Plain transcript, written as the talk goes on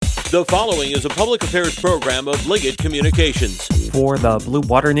The following is a public affairs program of Liggett Communications. For the Blue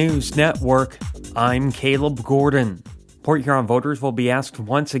Water News Network, I'm Caleb Gordon. Port Huron voters will be asked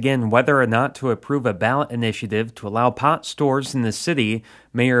once again whether or not to approve a ballot initiative to allow pot stores in the city.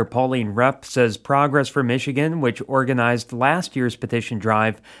 Mayor Pauline Repp says Progress for Michigan, which organized last year's petition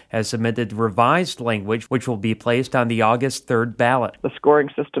drive, has submitted revised language which will be placed on the August 3rd ballot. The scoring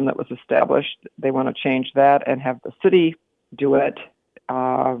system that was established, they want to change that and have the city do it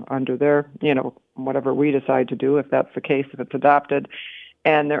under their, whatever we decide to do, if that's the case, if it's adopted.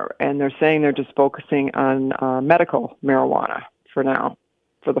 And they're saying they're just focusing on medical marijuana for now,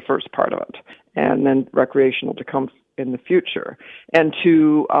 for the first part of it, and then recreational to come in the future, and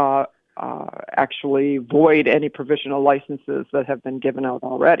to actually void any provisional licenses that have been given out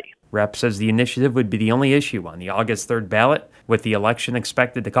already. Repp says the initiative would be the only issue on the August 3rd ballot, with the election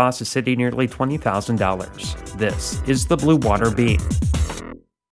expected to cost the city nearly $20,000. This is the Blue Water Beat.